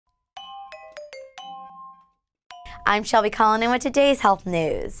I'm Shelby calling in with today's health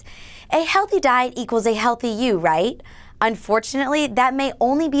news. A healthy diet equals a healthy you, right? Unfortunately, that may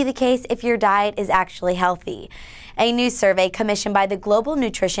only be the case if your diet is actually healthy. A new survey commissioned by the Global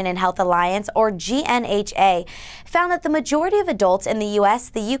Nutrition and Health Alliance, or GNHA, found that the majority of adults in the U.S.,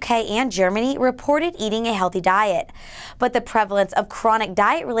 the UK, and Germany reported eating a healthy diet. But the prevalence of chronic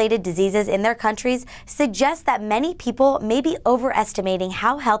diet-related diseases in their countries suggests that many people may be overestimating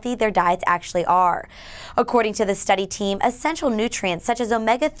how healthy their diets actually are. According to the study team, essential nutrients such as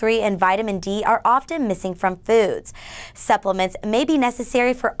omega-3 and vitamin D are often missing from foods. Supplements may be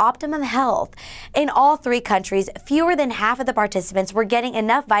necessary for optimum health. In all three countries, fewer than half of the participants were getting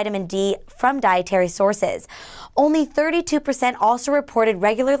enough vitamin D from dietary sources. Only 32% also reported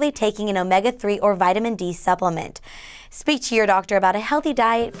regularly taking an omega-3 or vitamin D supplement. Speak to your doctor about a healthy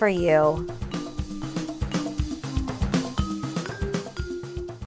diet for you.